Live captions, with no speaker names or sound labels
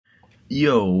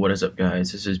Yo, what is up,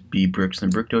 guys? This is B Bricks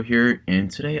and Brickdo here,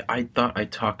 and today I thought I'd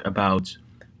talk about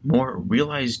more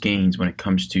realized gains when it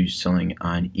comes to selling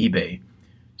on eBay.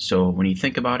 So when you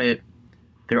think about it,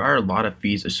 there are a lot of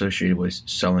fees associated with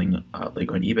selling,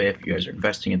 like on eBay. If you guys are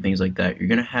investing in things like that, you're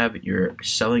gonna have your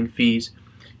selling fees.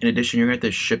 In addition, you're gonna have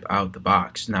to ship out the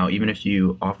box. Now, even if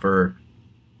you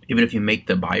make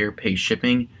the buyer pay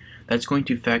shipping, that's going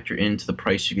to factor into the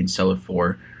price you can sell it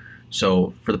for.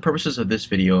 So for the purposes of this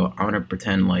video, I want to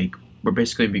pretend like we're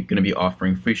basically going to be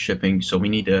offering free shipping, so we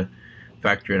need to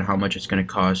factor in how much it's going to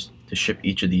cost to ship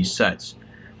each of these sets.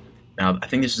 Now, I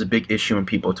think this is a big issue when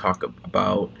people talk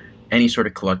about any sort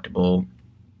of collectible,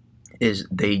 is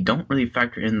they don't really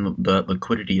factor in the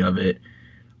liquidity of it.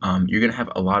 You're going to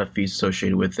have a lot of fees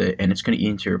associated with it, and it's going to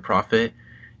eat into your profit.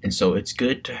 And so it's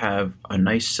good to have a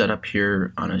nice setup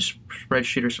here on a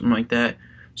spreadsheet or something like that,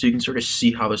 so you can sort of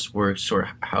see how this works, sort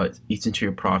of how it eats into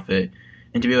your profit,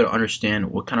 and to be able to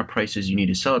understand what kind of prices you need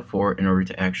to sell it for in order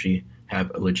to actually have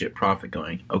a legit profit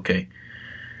going. Okay,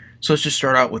 so let's just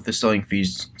start out with the selling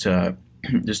fees to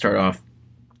start off.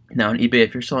 Now on eBay,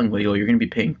 if you're selling Lego, you're going to be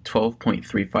paying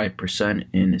 12.35%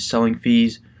 in selling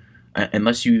fees,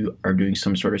 unless you are doing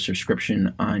some sort of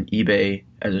subscription on eBay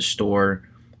as a store.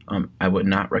 I would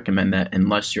not recommend that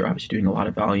unless you're obviously doing a lot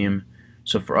of volume.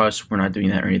 So for us, we're not doing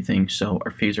that or anything. So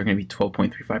our fees are going to be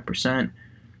 12.35%.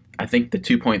 I think the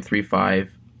 2.35,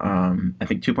 I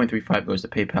think 2.35 goes to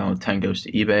PayPal and 10 goes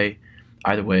to eBay.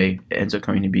 Either way, it ends up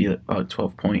coming to be about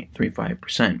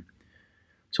 12.35%.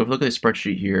 So if we look at the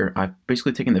spreadsheet here, I've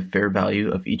basically taken the fair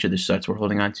value of each of the sets we're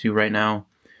holding on to right now.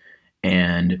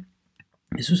 And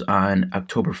this was on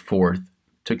October 4th.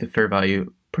 Took the fair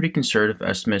value, pretty conservative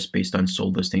estimates based on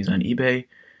sold listings on eBay.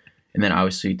 And then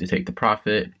obviously to take the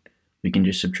profit, we can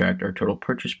just subtract our total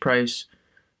purchase price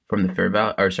from the fair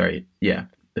value,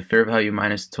 the fair value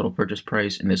minus the total purchase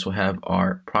price, and this will have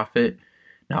our profit.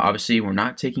 Now, obviously, we're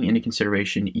not taking into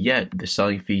consideration yet the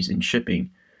selling fees and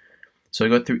shipping. So I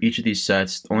go through each of these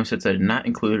sets. The only sets I did not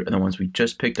include are the ones we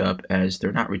just picked up, as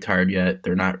they're not retired yet.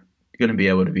 They're not going to be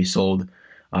able to be sold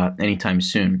anytime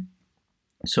soon.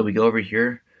 So we go over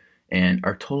here, and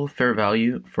our total fair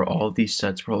value for all of these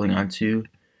sets we're holding on to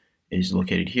is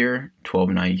located here,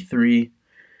 $12.93.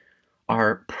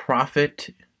 Our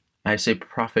profit, I say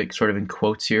profit sort of in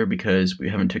quotes here because we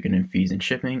haven't taken in fees and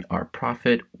shipping. Our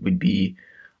profit would be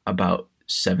about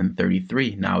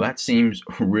 $7.33. Now that seems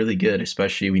really good,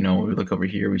 especially we know when we look over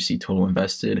here, we see total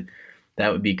invested.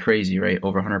 That would be crazy, right?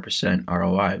 Over 100%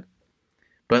 ROI.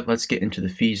 But let's get into the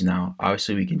fees now.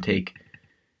 Obviously, we can take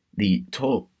the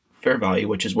total fair value,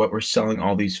 which is what we're selling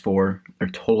all these for, our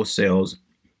total sales,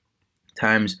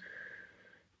 times,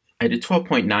 I did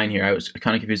 12.9 here. I was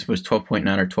kind of confused if it was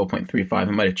 12.9 or 12.35.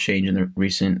 It might have changed in the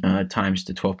recent times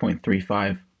to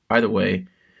 12.35. Either way,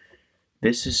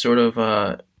 this is sort of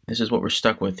this is what we're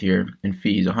stuck with here in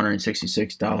fees.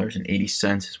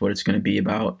 $166.80 is what it's going to be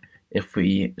about if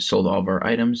we sold all of our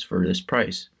items for this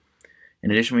price. In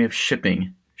addition, we have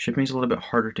shipping. Shipping is a little bit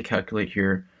harder to calculate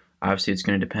here. Obviously, it's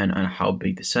going to depend on how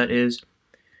big the set is.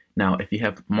 Now, if you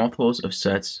have multiples of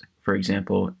sets, for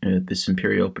example, this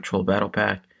Imperial Patrol Battle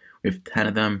Pack, we have 10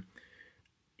 of them.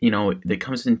 You know, it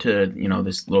comes into,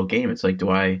 this little game. It's like, do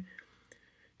I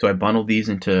bundle these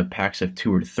into packs of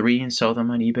 2 or 3 and sell them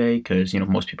on eBay? Because,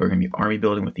 most people are going to be army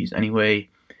building with these anyway.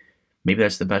 Maybe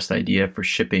that's the best idea for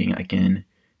shipping.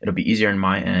 It'll be easier on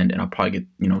my end, and I'll probably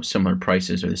get, similar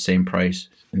prices or the same price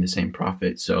and the same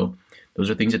profit. So those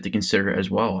are things that to consider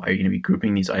as well. Are you going to be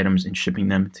grouping these items and shipping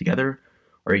them together?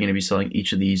 Or are you going to be selling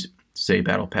each of these, say,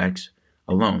 battle packs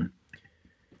alone?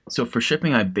 So for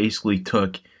shipping, I basically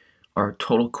took our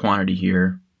total quantity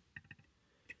here,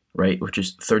 right, which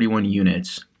is 31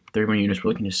 units. 31 units we're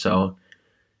looking to sell,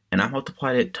 and I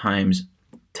multiplied it times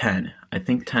 10. I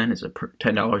think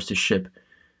 $10 to ship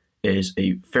is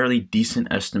a fairly decent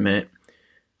estimate.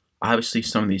 Obviously,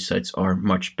 some of these sets are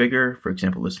much bigger. For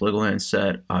example, this Legoland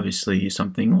set, obviously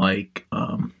something like,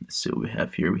 let's see what we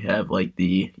have here. We have like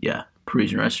the,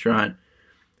 Parisian restaurant.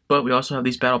 But we also have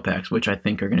these battle packs, which I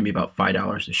think are going to be about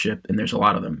 $5 to ship, and there's a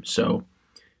lot of them. So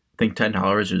I think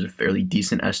 $10 is a fairly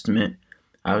decent estimate.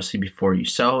 Obviously, before you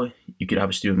sell, you could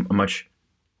obviously do a much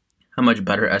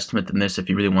better estimate than this if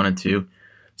you really wanted to.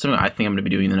 Something I think I'm going to be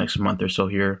doing the next month or so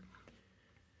here.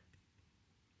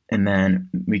 And then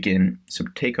we can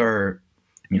take our,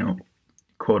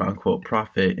 quote unquote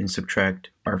profit and subtract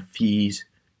our fees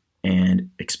and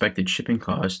expected shipping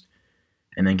cost,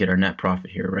 and then get our net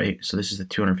profit here, right? So this is the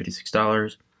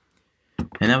 $256. And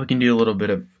now we can do a little bit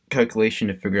of calculation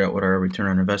to figure out what our return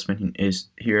on investment is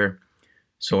here.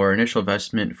 So our initial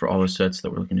investment for all the sets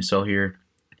that we're looking to sell here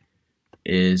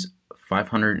is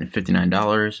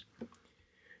 $559.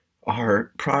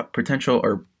 Our potential,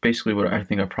 or basically what I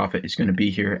think our profit is going to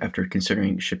be here after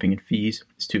considering shipping and fees,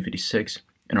 is $256,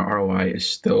 and our ROI is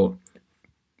still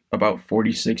about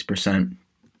 46%.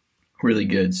 Really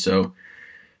good. So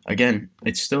again,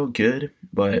 it's still good,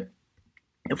 but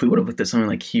if we would have looked at something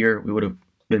like here, we would have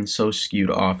been so skewed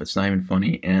off. It's not even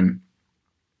funny. And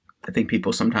I think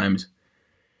people sometimes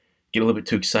get a little bit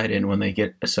too excited when they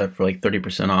get a set for like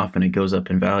 30% off and it goes up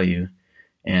in value,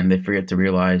 and they forget to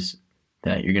realize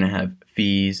that you're going to have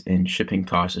fees and shipping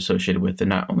costs associated with it,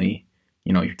 not only,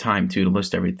 your time too to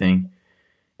list everything.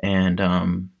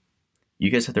 And you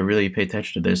guys have to really pay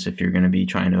attention to this if you're going to be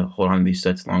trying to hold on to these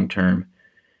sets long term,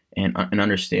 and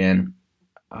understand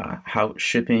how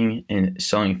shipping and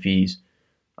selling fees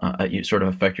sort of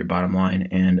affect your bottom line.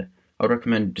 And I would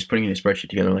recommend just putting a spreadsheet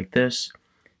together like this.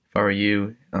 If I were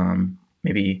you,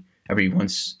 maybe every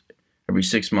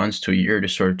 6 months to a year to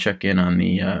sort of check in on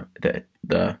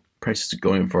the prices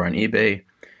going for on eBay,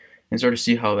 and sort of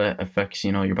see how that affects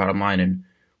your bottom line. And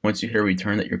once you hit a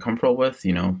return that you're comfortable with,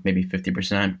 maybe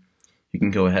 50%, you can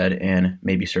go ahead and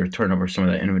maybe sort of turn over some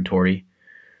of that inventory,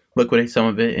 liquidate some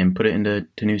of it, and put it into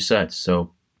new sets.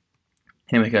 So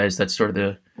anyway, guys, that's sort of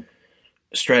the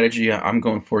strategy I'm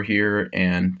going for here,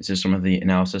 and this is some of the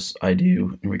analysis I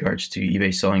do in regards to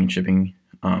eBay selling and shipping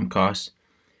costs.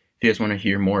 If you guys want to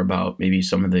hear more about maybe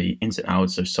some of the ins and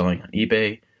outs of selling on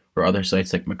eBay or other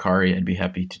sites like Mercari, I'd be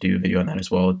happy to do a video on that as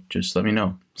well. Just let me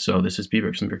know. So this is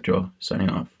eBay and Brick signing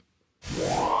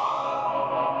off.